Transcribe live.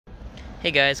Hey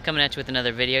guys, coming at you with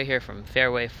another video here from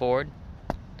Fairway Ford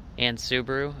and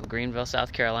Subaru of Greenville,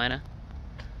 South Carolina.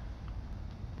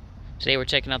 Today we're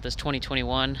checking out this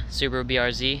 2021 Subaru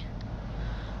BRZ.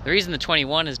 The reason the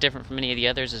 21 is different from any of the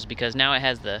others is because now it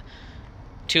has the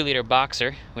 2-liter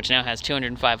Boxer, which now has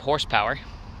 205 horsepower,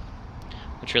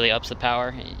 which really ups the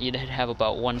power. You'd have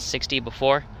about 160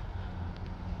 before.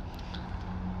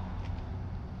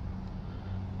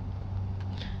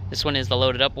 This one is the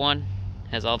loaded up one.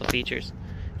 Has all the features.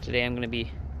 Today I'm going to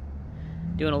be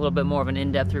doing a little bit more of an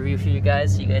in-depth review for you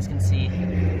guys, so you guys can see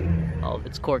all of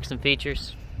its quirks and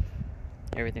features,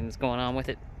 everything that's going on with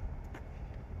it.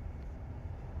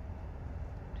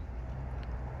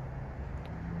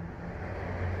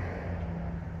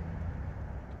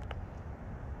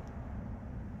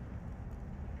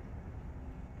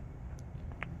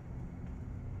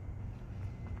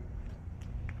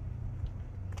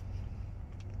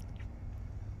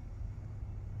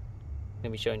 I'm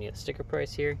going to be showing you the sticker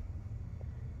price here.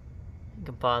 You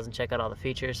can pause and check out all the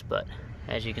features, but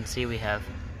as you can see, we have,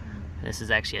 this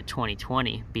is actually a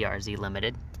 2020 BRZ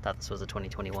Limited. Thought this was a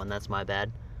 2021, that's my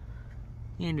bad.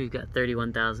 And we've got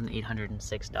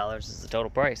 $31,806 is the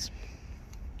total price.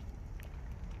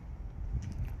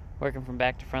 Working from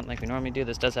back to front like we normally do,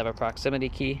 this does have a proximity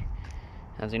key.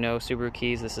 As you know, Subaru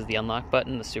keys, this is the unlock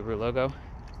button, the Subaru logo.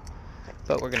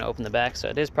 But we're going to open the back, so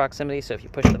it is proximity, so if you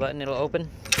push the button it'll open,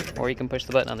 or you can push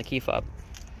the button on the key fob.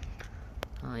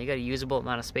 You got a usable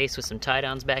amount of space with some tie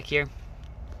downs back here,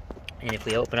 and if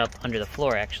we open up under the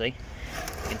floor actually,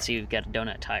 you can see we've got a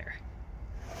donut tire.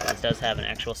 This does have an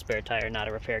actual spare tire, not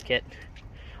a repair kit,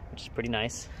 which is pretty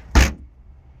nice.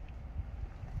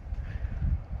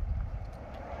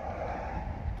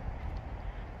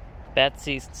 Bath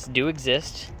seats do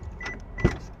exist,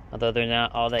 although they're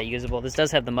not all that usable. This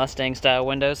does have the Mustang style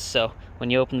windows, so when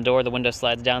you open the door, the window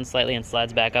slides down slightly and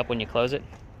slides back up when you close it.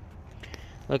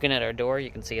 Looking at our door,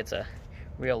 you can see it's a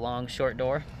real long, short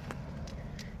door.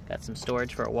 Got some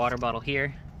storage for a water bottle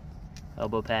here.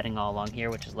 Elbow padding all along here,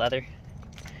 which is leather.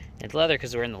 And it's leather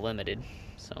because we're in the Limited.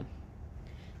 So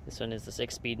this one is the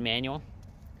 6-speed manual.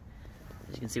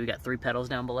 As you can see, we got 3 pedals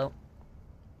down below.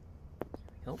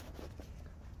 There we go.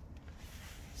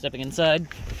 Stepping inside.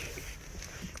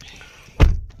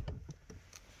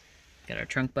 Got our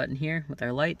trunk button here with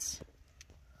our lights.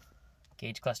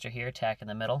 Gauge cluster here, tack in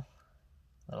the middle.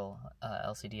 Little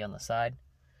LCD on the side.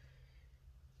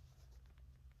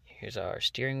 Here's our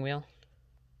steering wheel.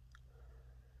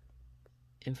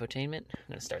 Infotainment. I'm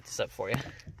going to start this up for you.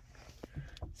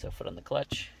 So foot on the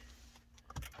clutch.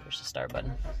 Push the start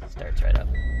button. Starts right up.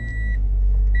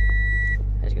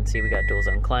 As you can see, we got dual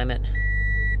zone climate.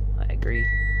 I agree.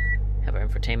 Have our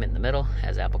infotainment in the middle.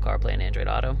 Has Apple CarPlay and Android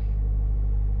Auto.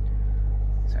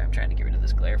 Sorry, I'm trying to get rid of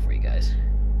this glare for you guys.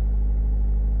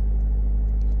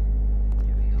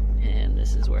 There we go. And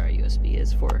this is where our USB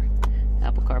is for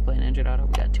Apple CarPlay and Android Auto.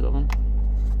 We got 2 of them.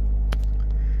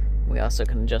 We also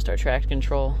can adjust our traction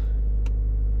control,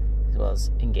 as well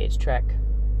as engage track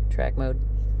mode.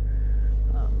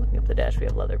 Looking up the dash, we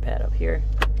have leather pad up here.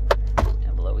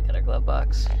 Down below, we got our glove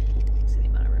box. You can see the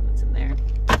amount of room that's in there.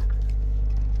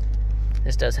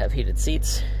 This does have heated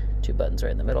seats. 2 buttons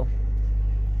right in the middle.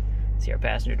 See our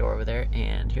passenger door over there,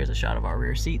 and here's a shot of our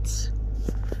rear seats.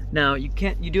 Now you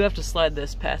do have to slide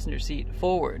this passenger seat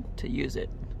forward to use it.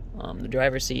 The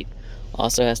driver's seat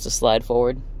also has to slide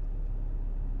forward.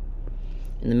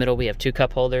 In the middle we have 2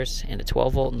 cup holders and a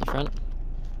 12 volt in the front.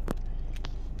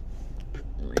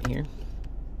 Right here.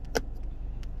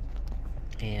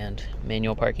 And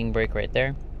manual parking brake right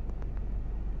there.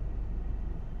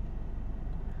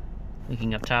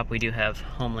 Looking up top, we do have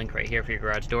home link right here for your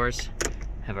garage doors.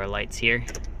 Have our lights here.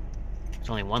 There's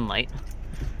only 1 light.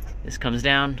 This comes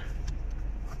down.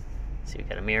 See, we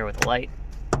got a mirror with a light.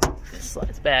 This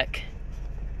slides back.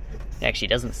 It actually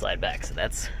doesn't slide back, so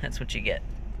that's what you get.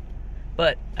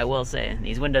 But I will say,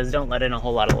 these windows don't let in a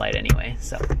whole lot of light anyway,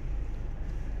 so.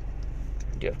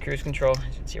 We do have cruise control, as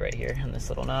you can see right here on this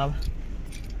little knob.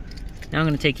 Now I'm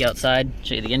going to take you outside,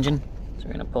 show you the engine. So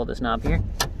we're going to pull this knob here.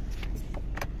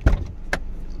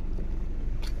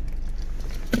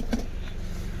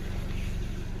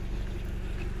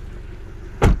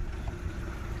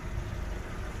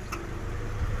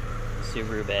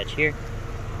 Subaru badge here.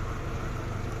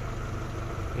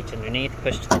 Reach underneath,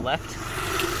 push to the left.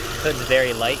 Hood's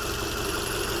very light.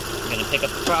 I'm going to pick up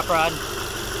the prop rod.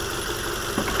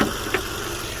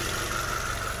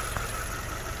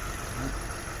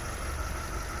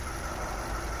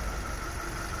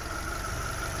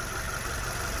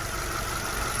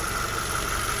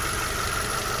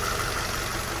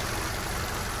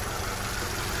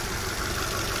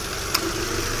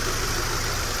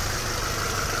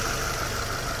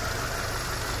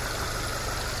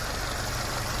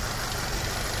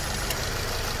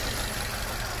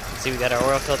 See, we got our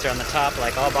oil filter on the top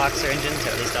like all boxer engines, or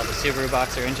at least all the Subaru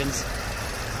boxer engines.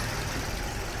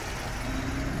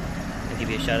 I'll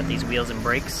give you a shot at these wheels and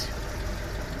brakes.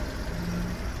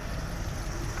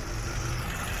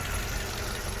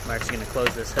 Mark's gonna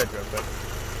close this hood real quick.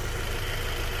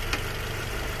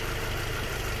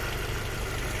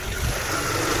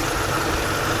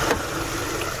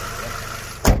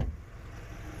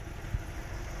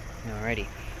 Alrighty,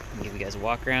 I'll give you guys a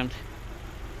walk around.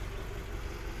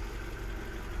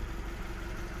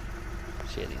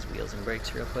 Show you these wheels and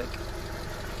brakes real quick.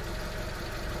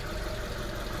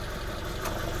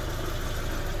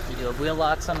 We do have wheel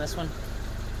locks on this one.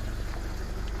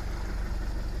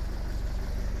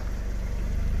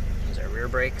 Here's our rear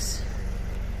brakes.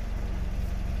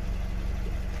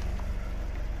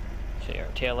 Show you our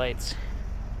tail lights,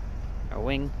 our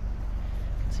wing.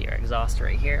 See our exhaust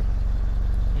right here.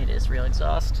 It is real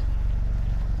exhaust.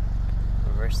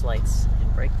 Reverse lights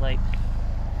and brake light.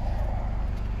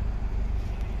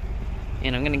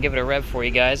 And I'm gonna give it a rev for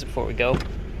you guys before we go,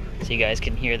 so you guys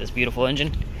can hear this beautiful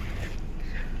engine.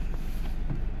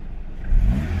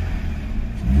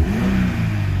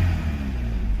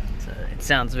 So it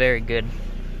sounds very good.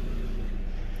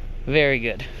 Very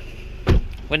good.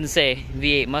 Wouldn't say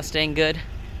V8 Mustang good,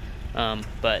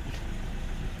 but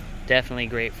definitely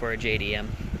great for a JDM.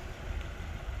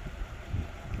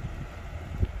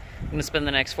 I'm gonna spend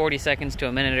the next 40 seconds to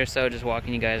a minute or so just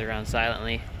walking you guys around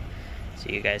silently, so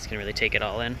you guys can really take it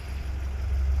all in.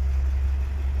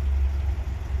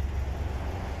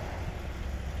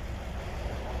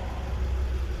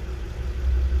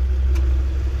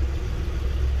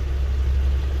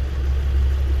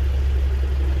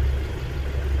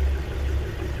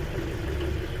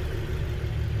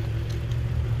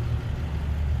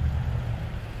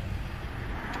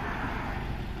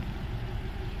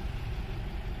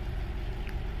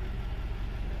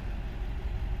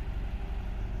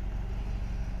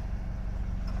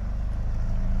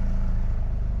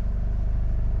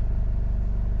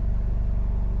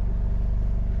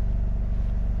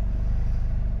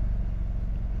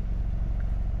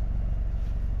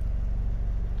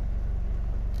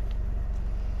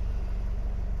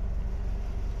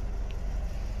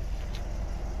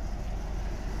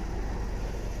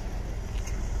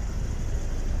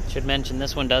 Should mention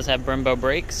this one does have Brembo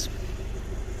brakes.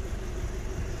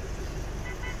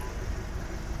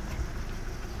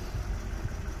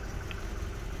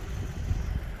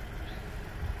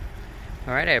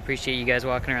 Alright, I appreciate you guys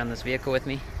walking around this vehicle with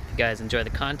me. If you guys enjoy the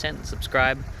content,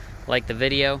 subscribe, like the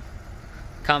video,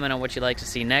 comment on what you'd like to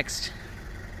see next.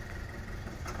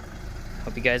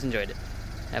 Hope you guys enjoyed it.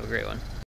 Have a great one.